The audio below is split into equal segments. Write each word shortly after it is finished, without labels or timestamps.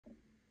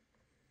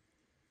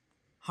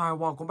Hi,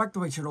 welcome back to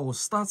my channel.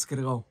 Starts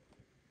gonna go.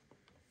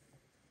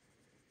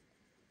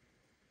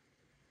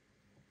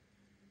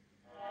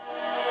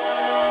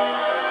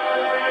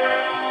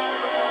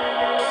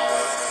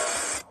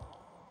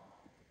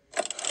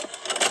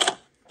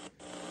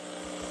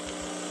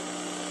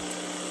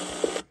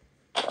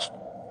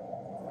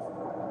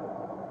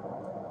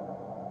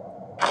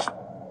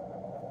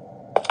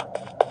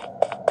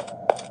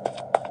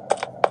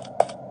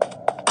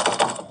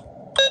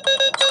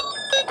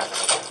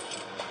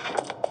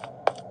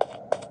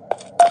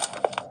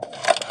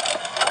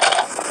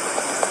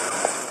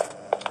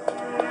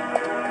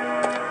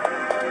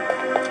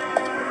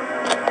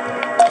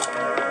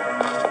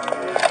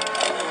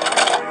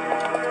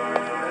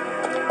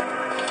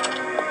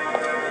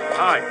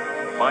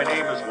 My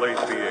name is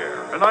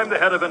Labirin, and I'm the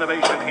head of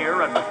innovation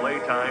here at the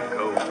Playtime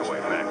Toy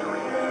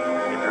Factory.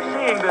 If you're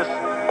seeing this,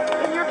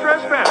 then you're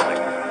trespassing.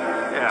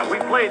 Yeah, we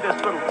played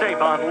this little tape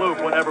on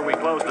loop whenever we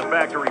closed the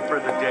factory for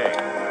the day.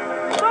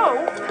 So,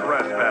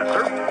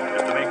 trespasser,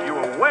 just to make you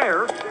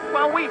aware,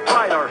 while we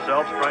pride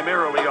ourselves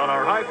primarily on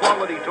our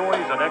high-quality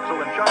toys and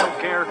excellent child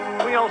care,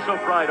 we also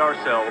pride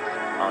ourselves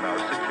on our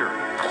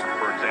security.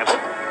 For example,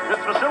 this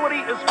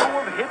facility is full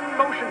of hidden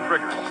motion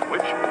triggers,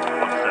 which,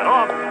 once set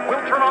off, will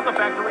turn on the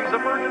factory's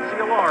emergency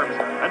alarms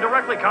and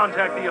directly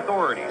contact the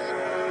authorities.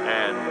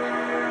 And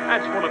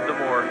that's one of the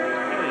more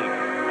tame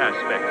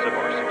aspects of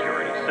our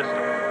security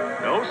system.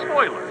 No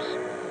spoilers.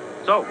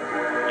 So,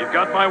 you've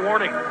got my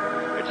warning.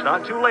 It's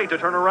not too late to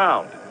turn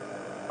around.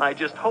 I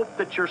just hope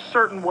that you're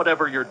certain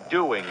whatever you're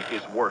doing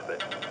is worth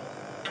it.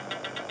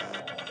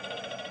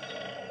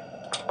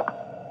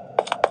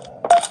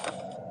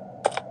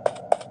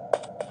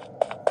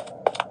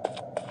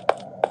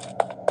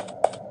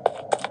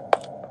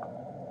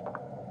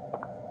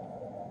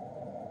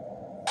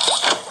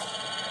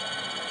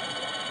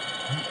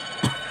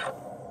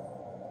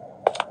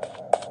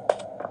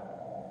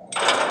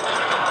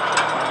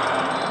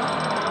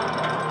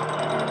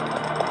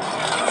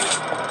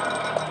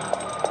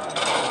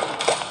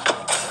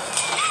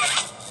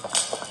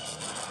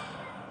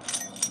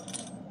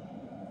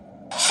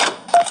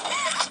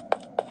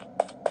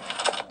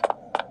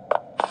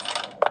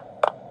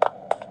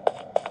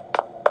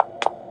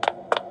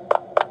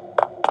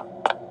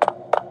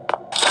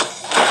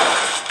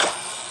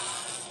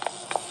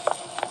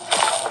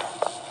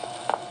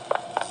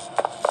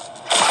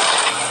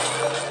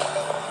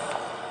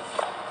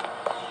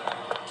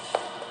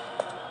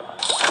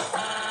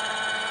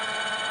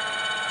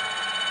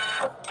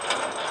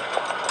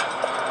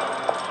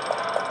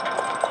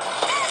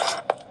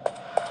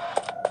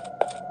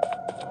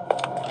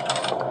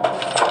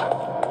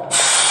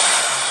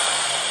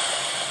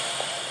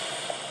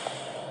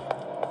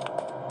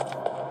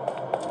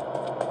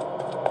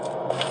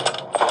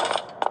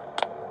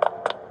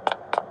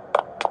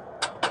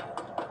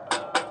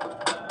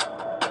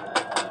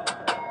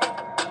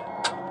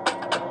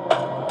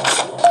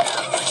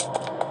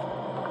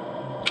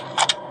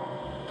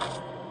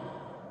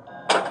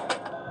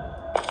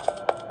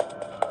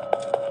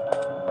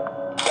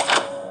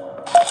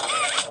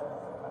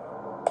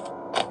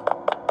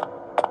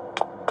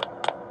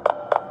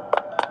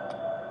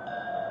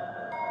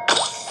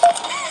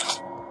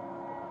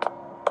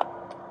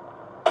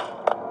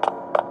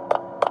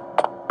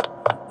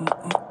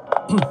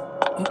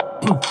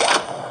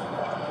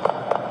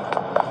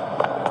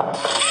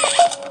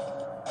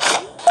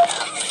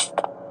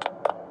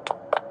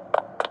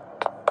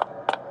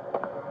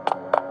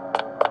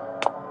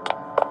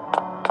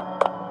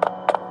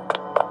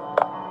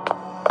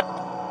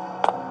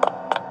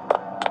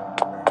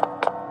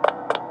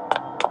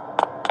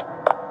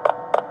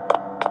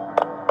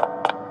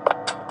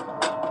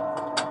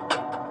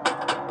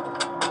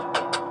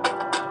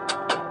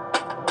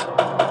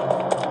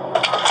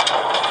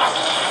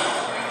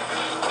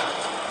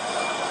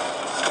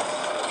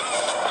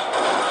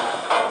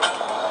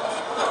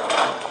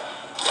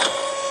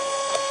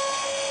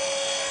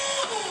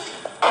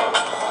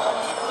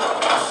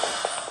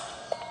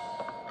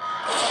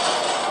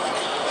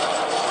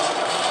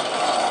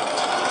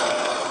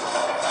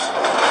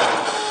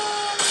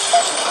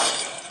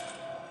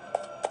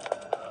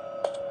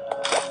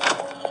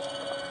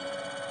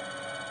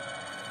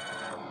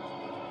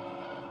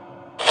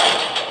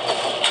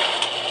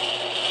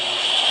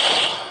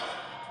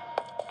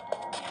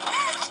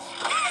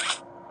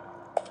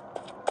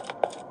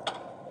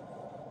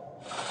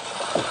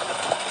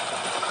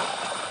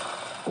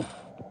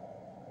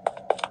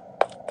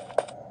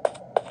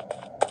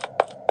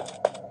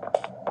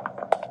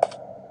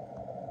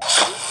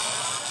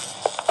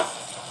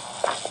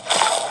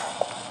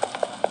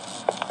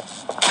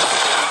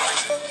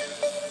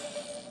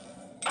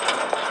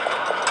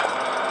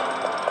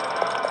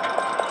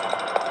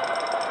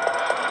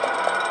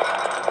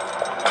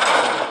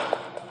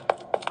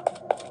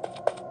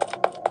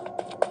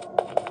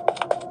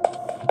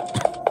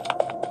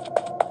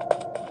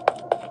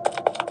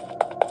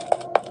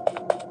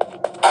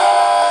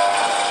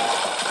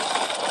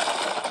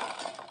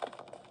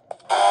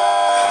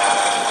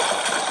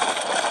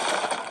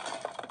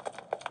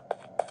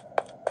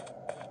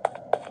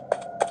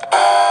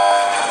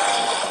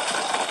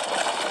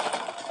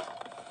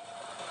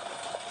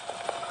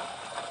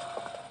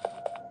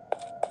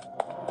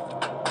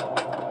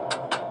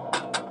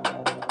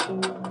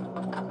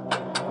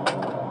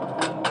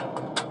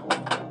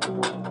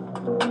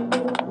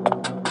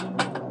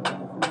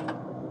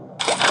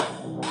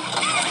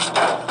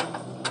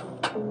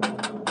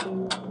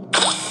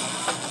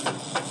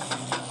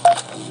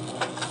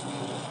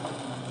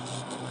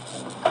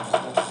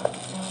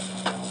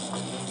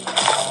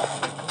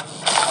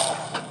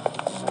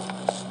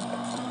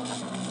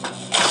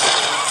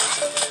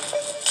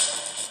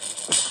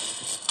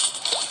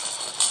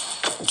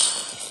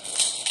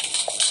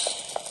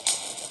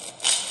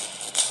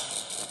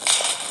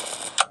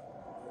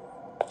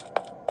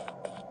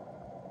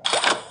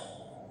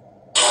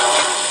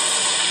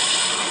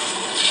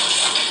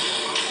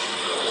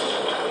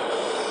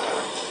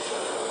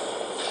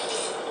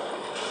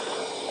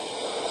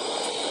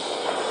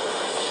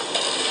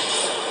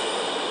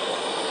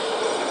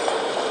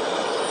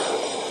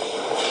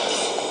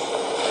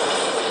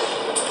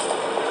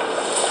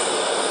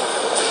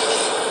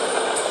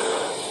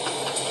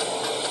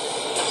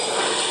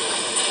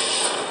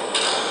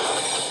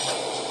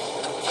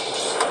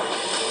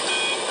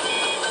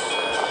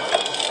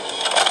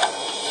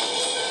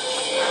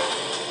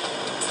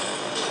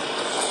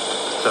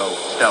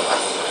 Stella,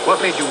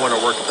 what made you want to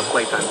work at the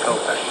Playtime Co.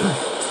 factory?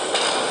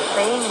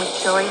 Playing with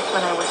toys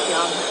when I was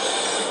young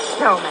was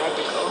so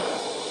magical.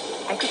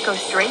 I could go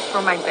straight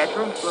from my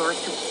bedroom floor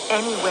to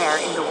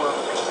anywhere in the world.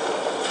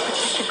 It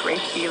was such a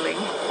great feeling.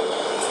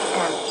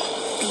 And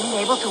being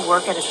able to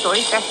work at a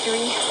toy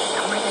factory,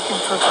 somewhere that can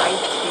provide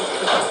kids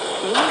with the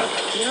same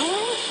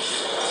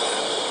experience,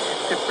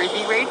 it's a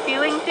pretty great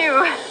feeling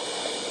too.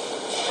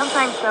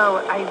 Sometimes though,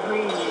 I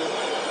really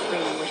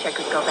wish I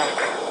could go back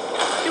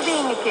to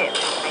being a kid,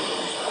 I mean.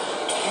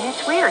 And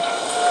it's weird,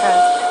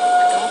 because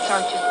adults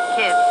are just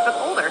kids, but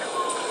older.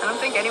 I don't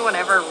think anyone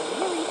ever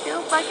really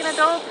feels like an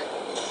adult.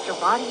 Your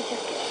body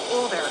just gets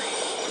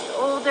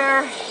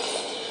older,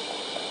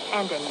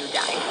 and then you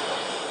die.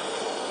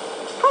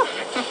 Poof!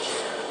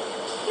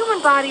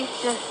 Human bodies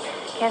just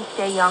can't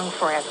stay young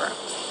forever.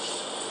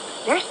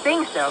 There's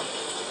things though,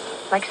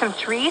 like some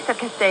trees that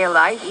can stay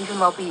alive even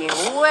while being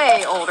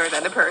way older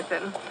than the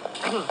person.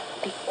 I mean,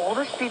 the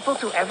oldest people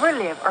to ever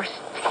live are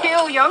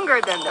still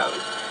younger than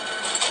those.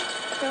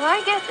 So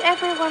I guess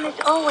everyone is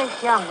always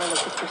young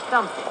relative to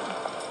something,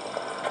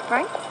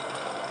 right?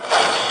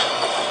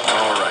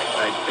 All right,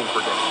 I think we're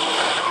getting on the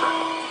right track.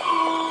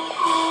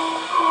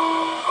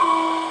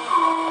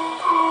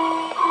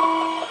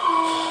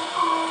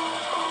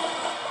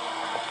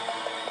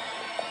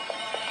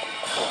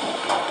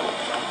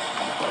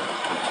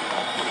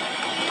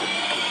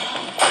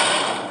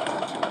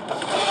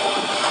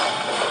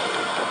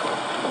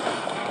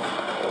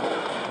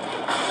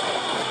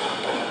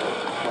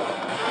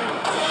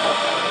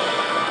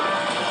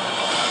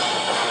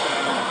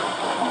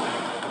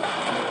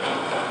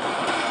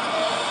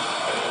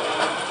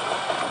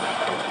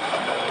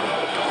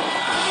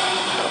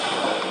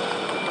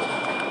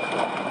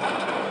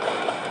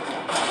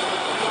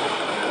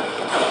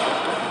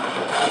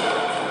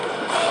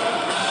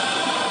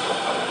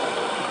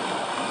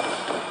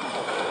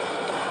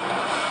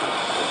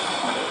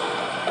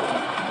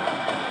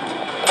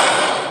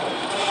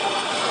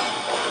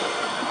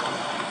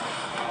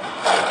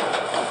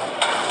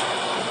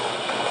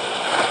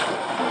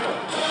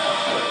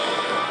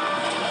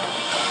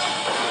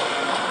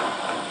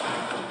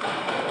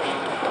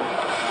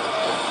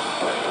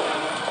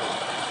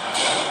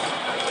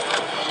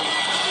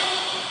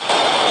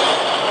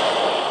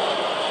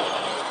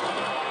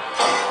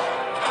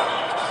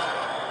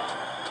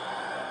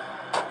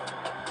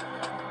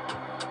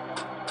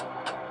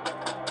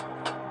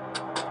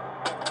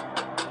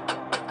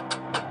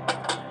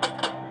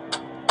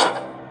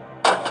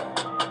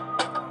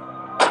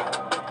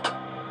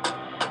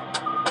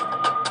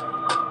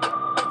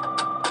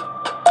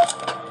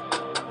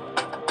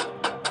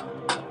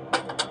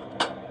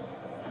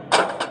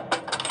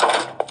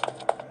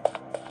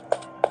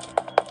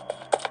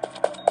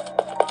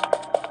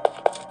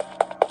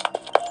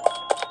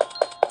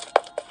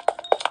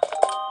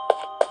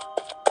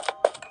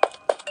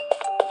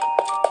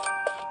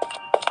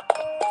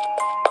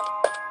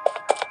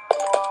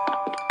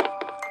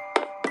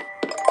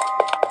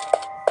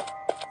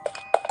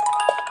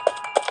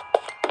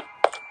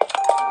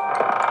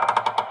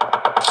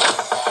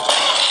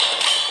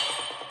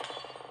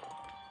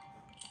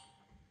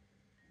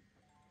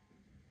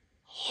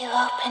 You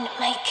opened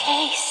my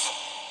case.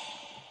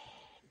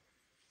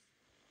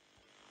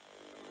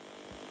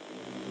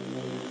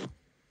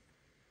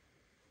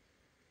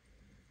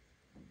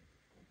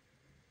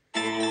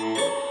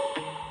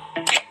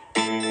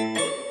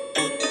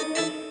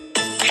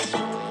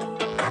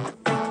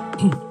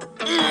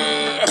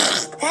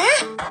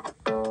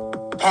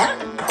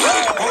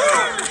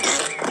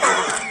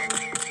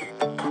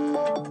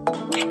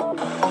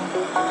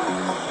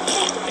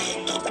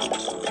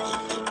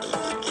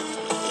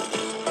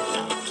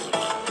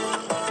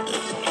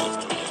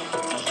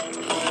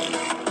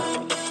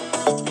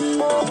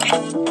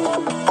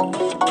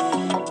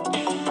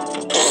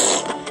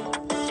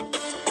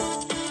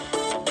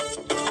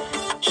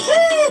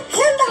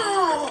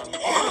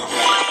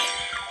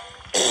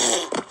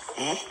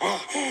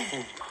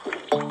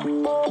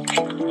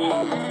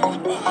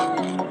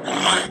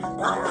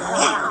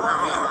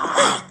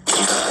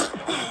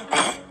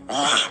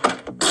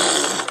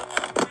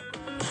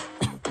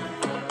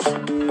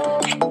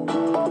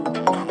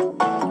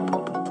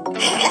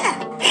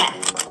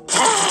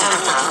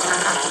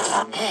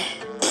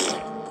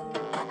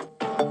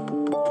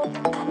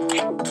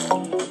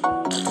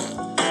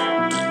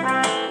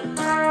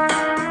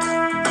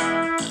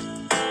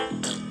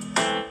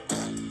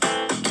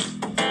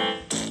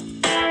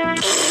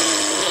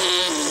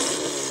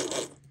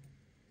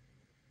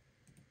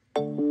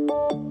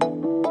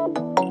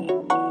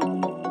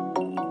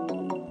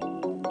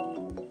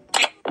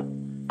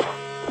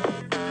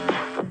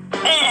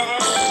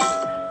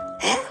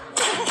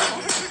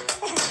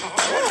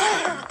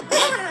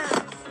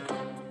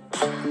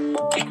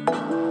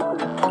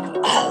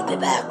 I'll be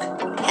back.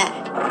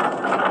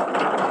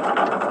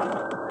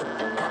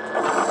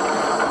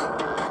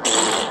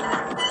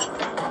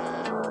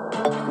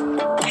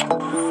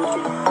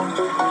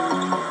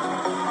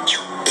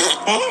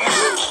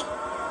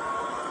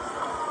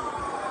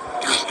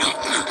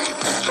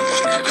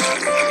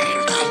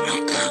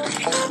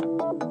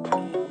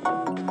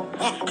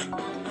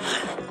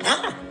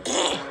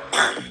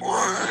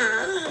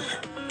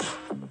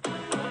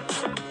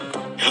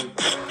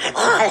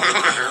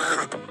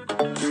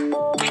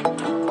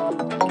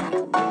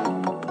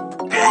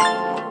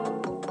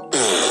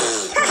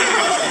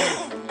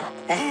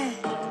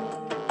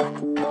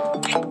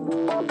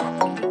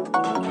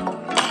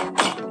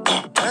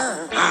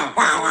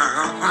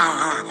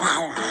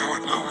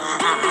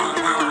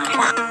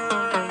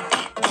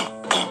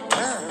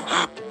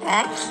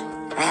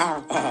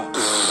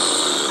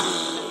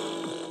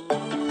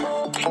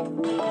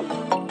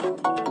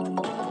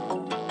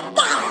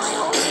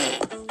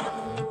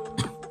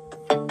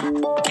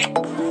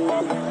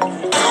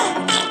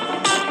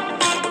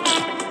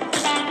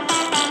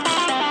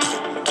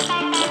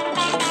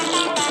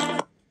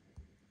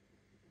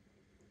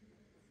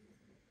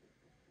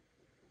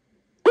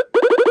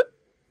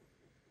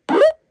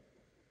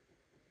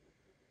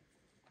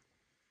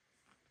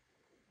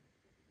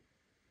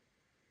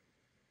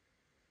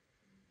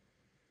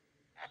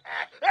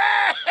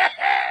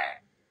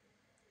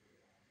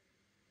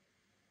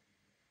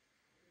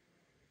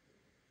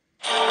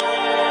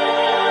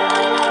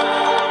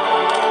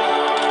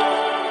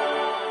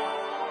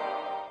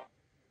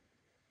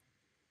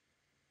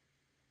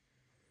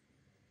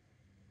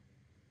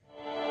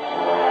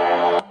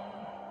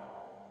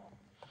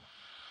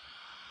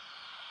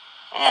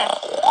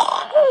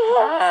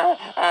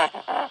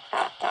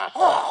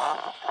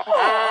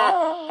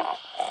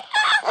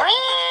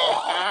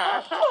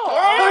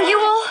 Are you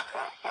all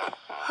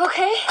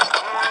okay?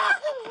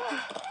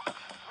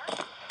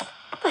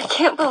 I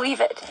can't believe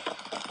it.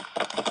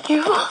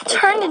 You all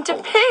turned into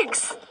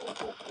pigs.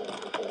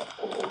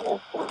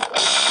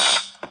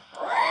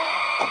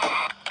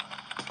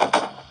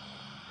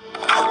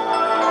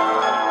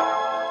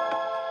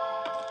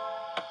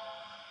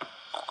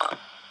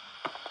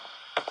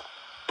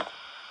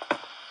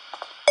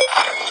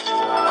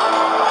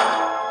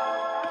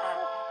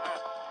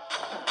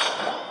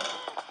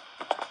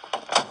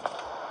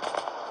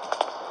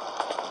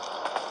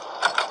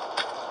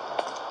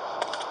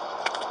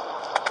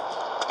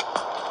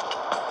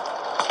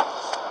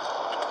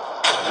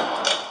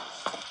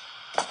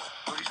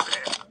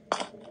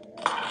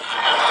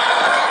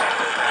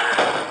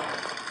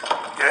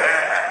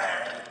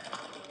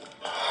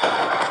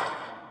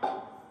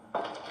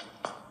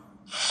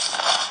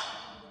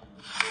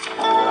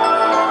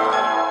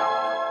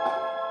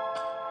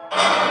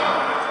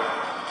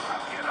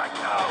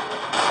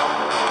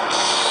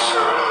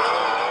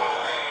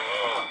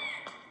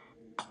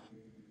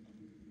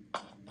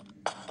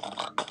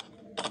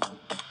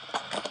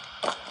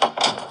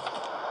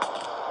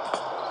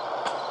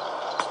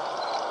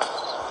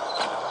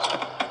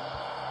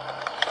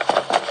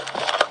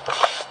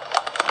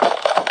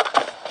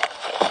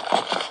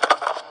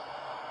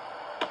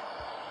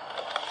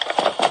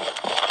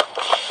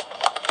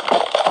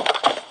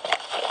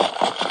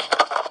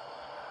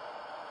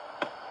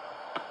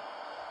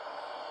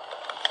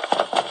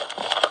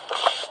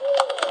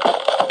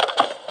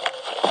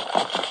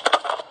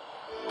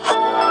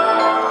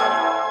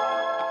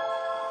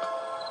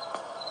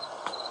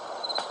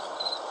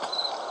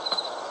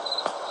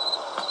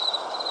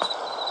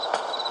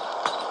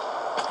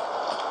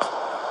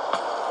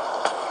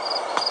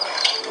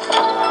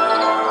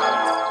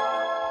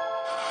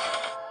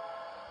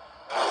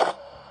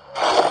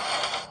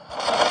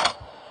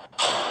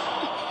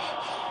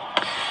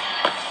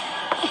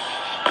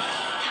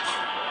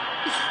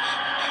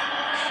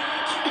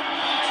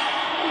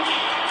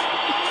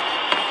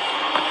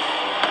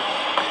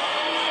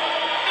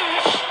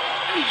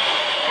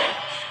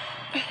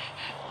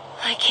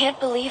 I can't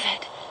believe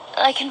it.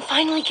 I can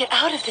finally get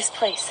out of this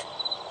place.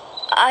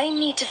 I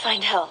need to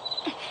find help.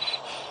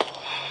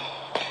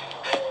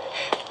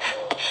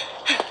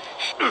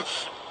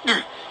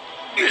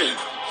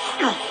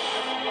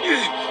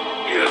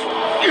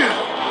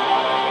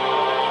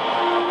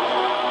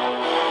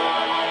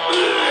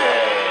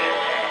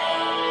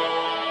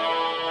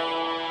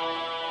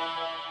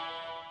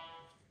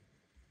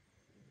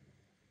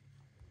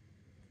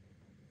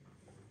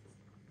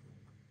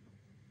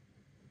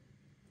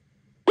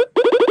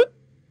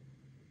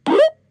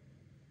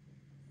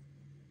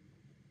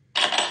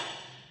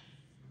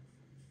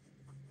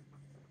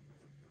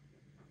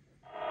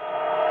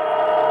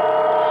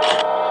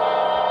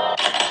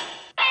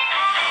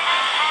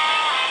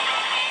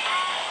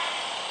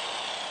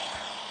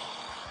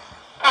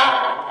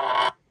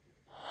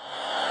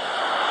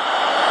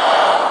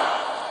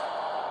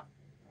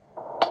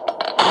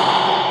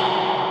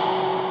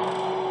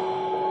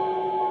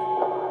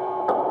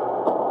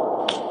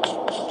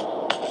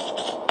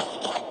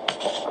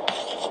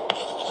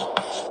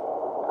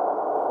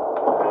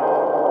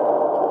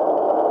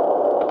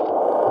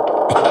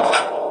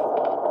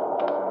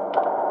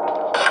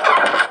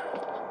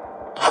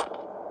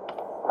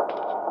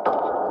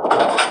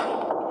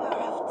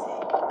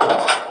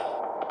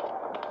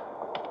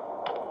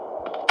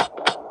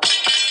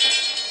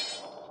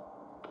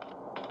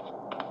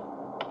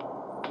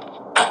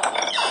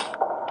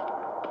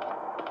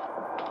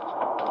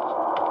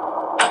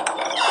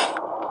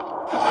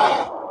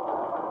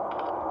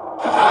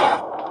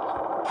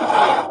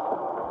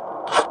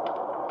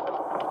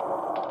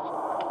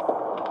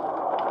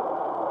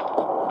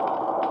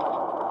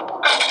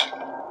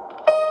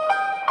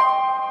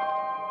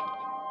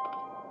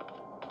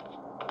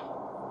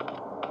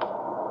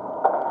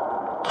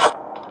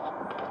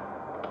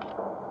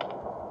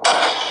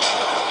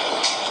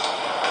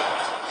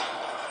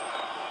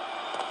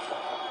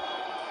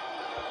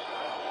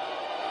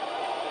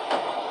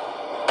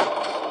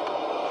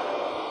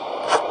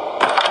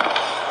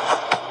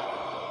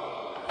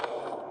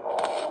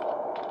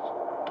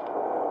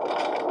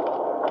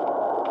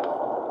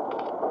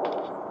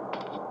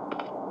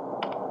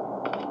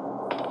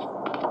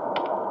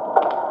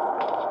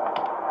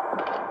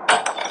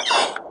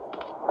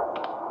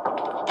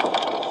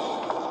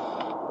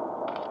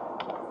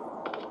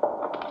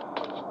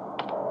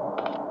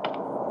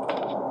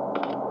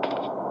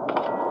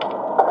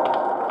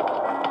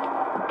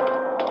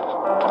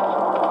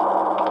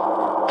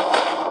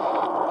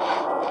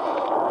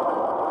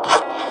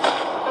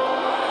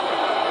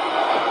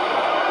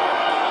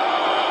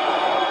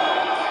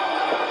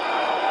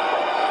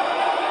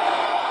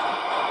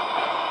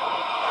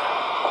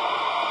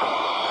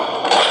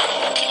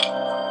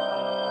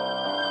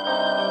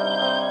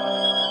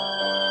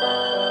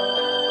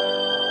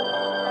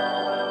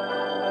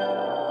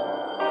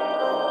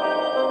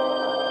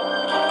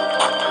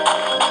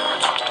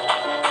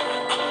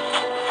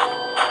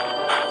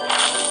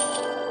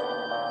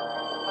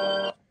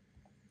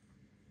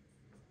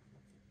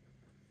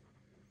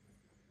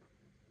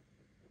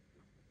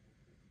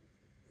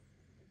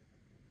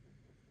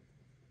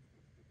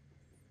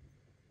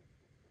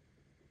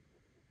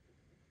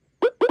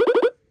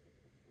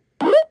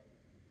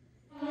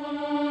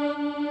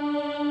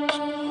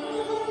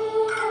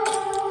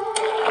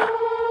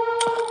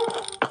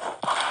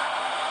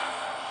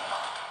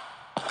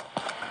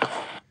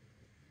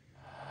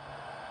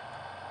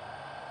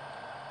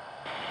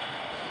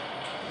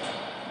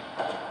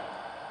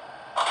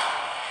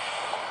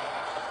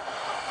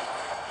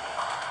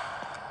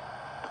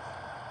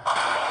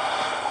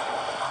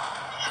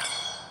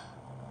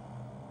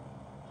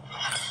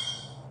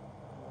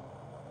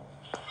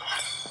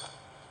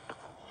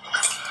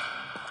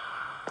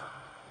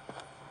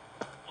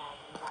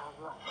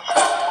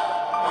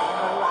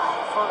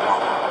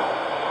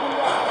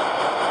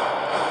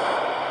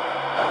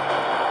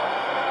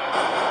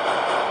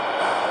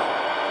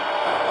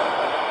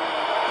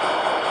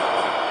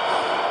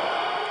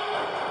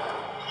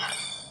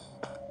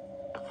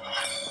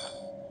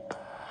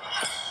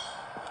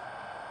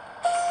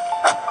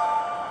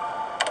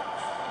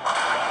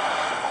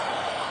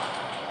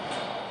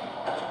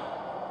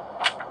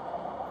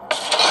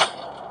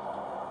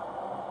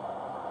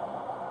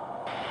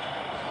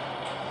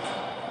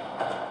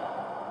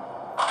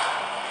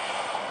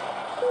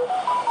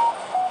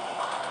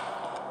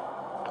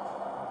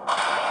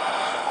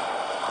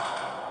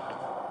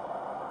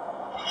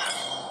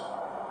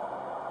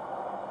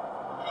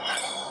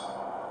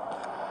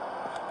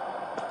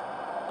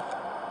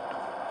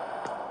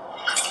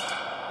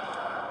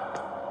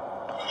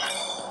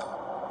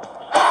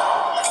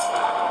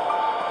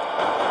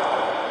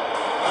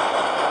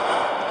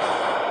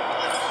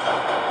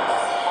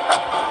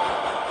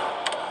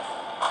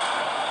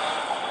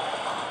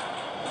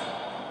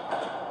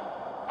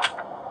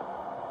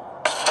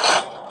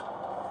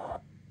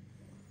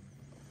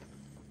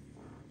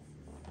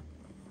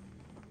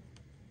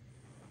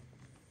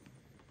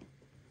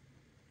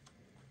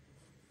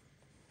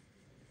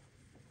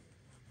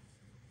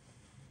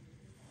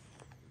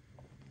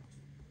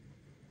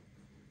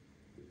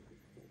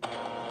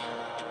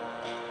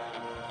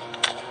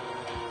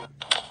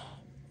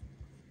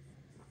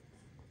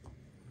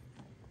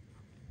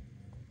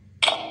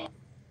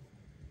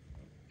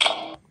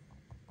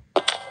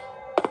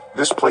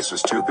 This place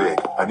is too big.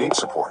 I need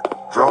support.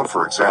 Drone,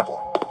 for example.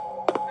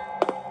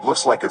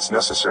 Looks like it's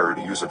necessary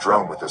to use a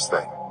drone with this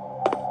thing.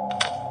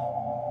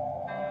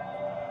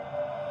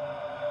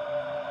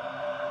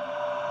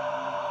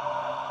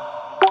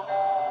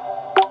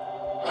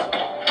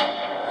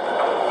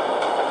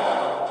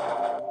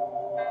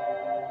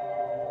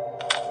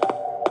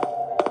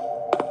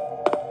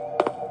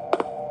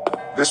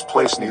 This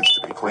place needs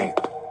to be cleaned.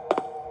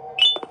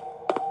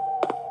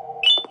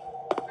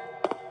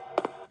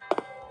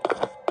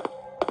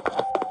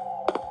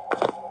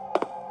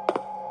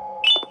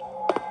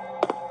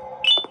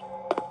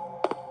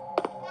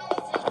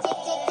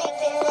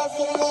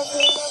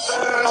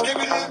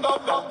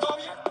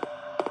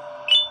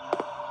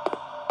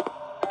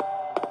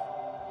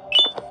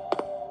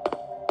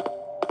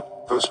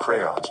 Those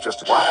crayons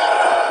just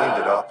cleaned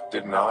it up,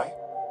 didn't I?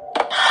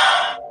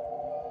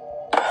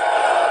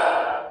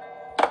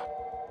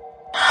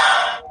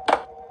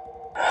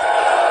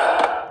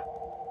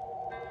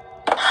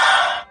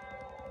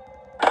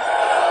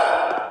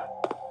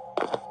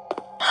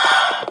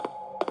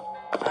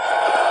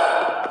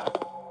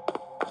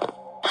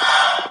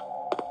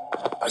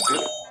 I did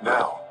it.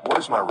 Now,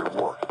 where's my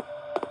reward?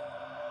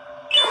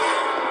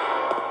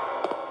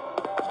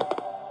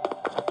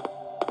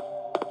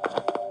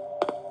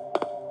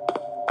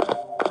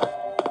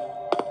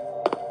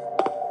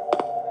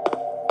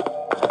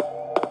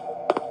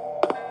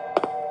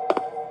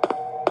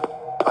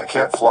 I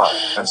can't fly,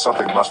 and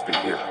something must be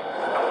here.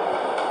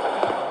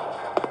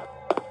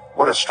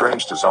 What a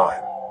strange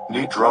design.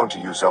 Need drone to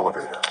use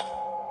elevator.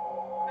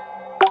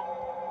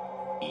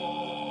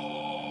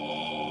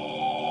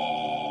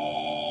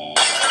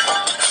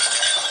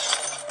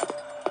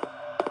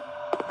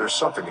 There's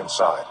something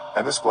inside,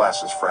 and this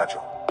glass is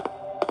fragile.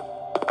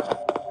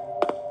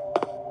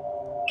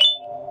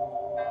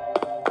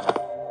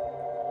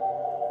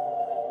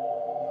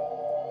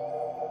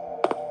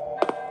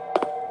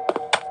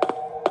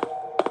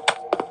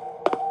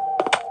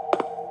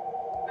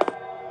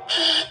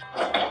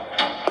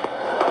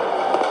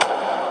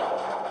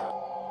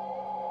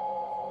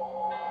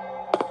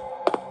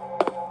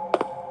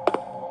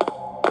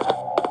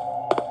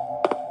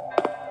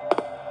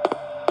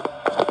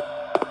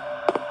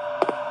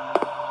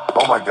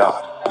 Oh my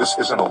god, this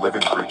isn't a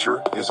living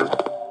creature, is it?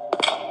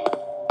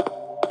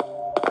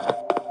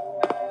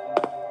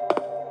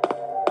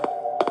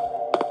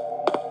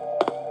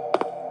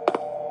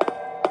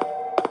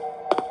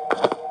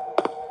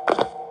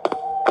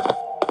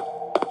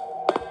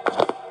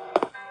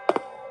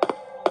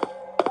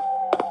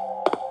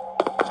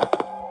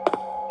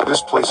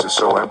 This place is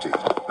so empty.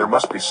 There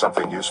must be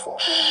something useful.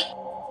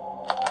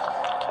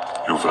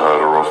 You've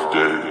had a rough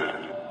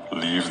day.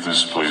 Leave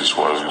this place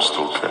while you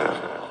still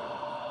can.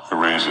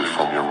 Erase it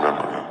from your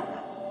memory.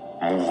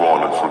 Move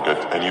on and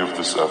forget any of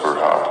this ever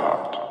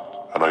happened.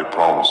 And I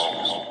promise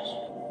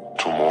you,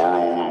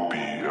 tomorrow will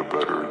be a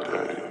better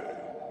day.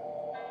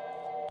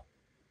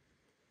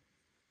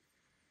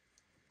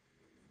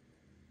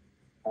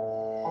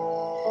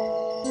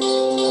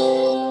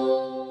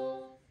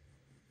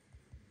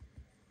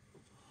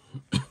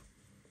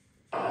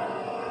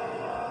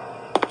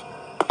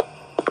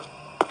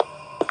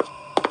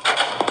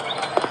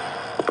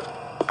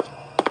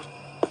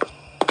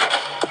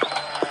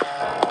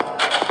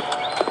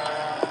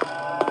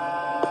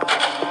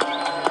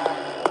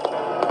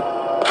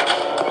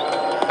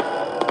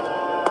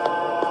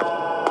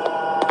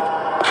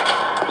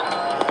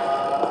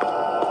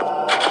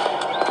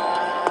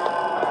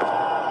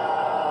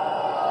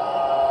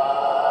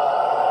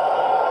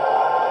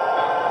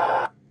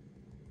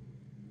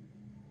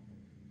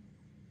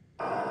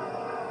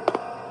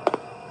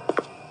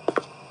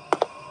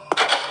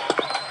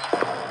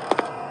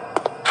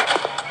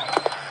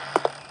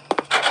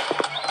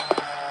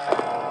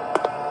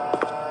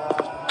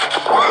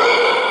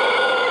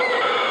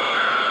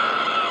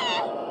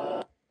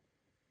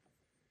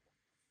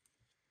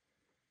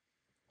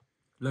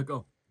 Let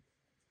go.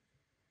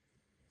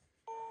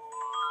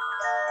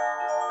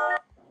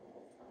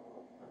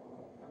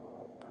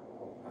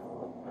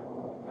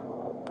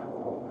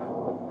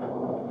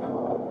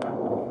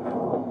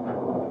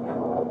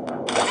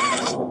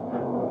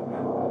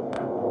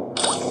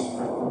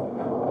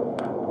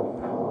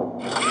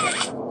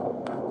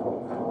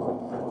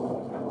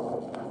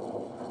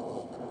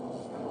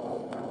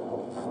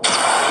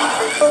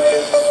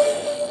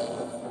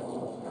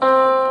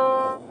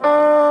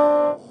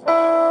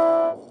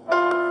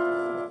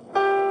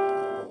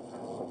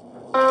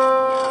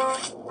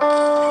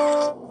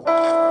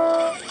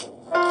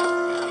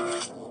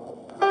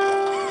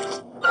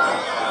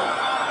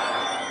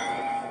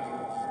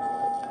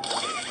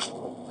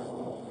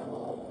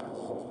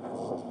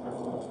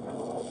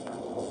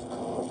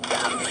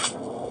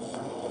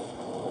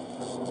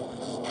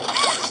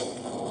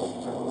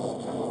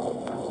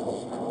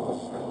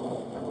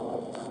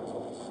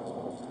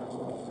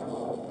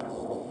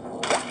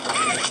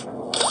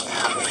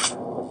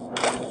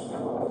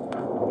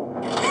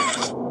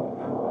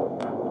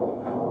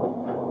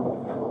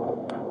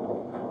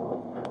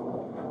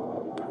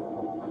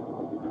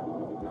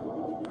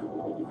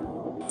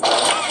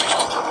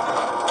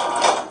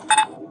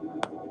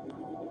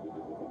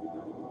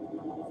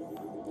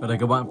 Ở đây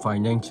các bạn phải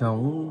nhanh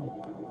chóng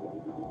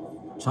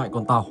chạy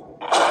con tàu,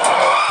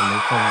 nếu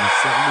không thì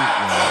sẽ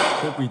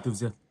bị copy tiêu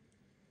diệt.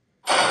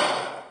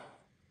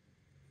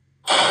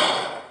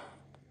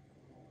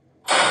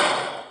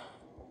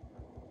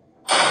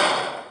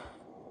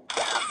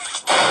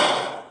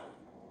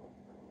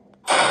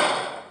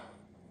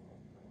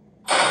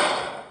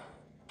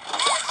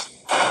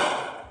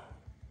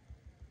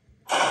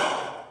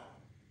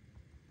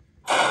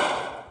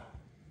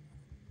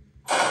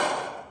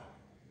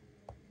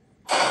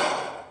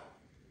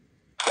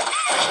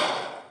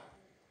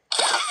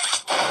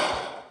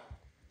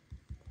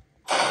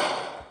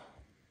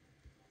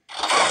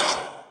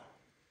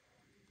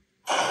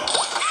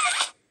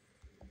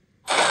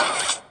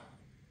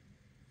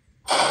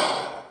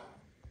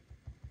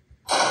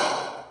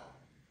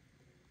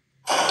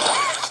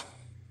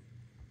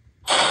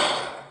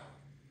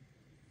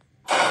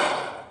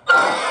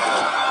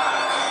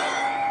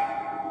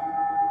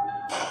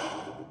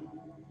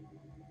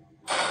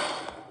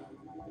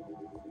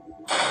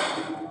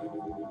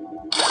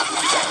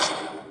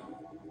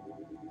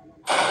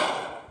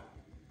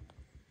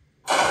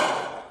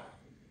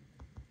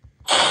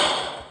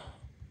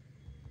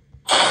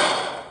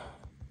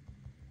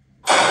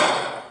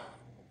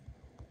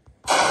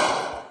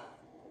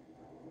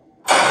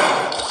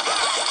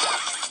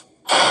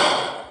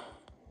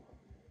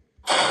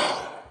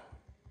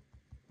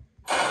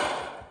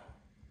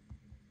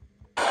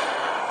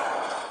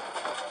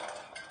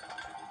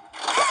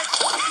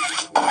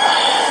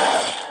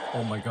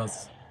 Oh my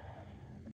god.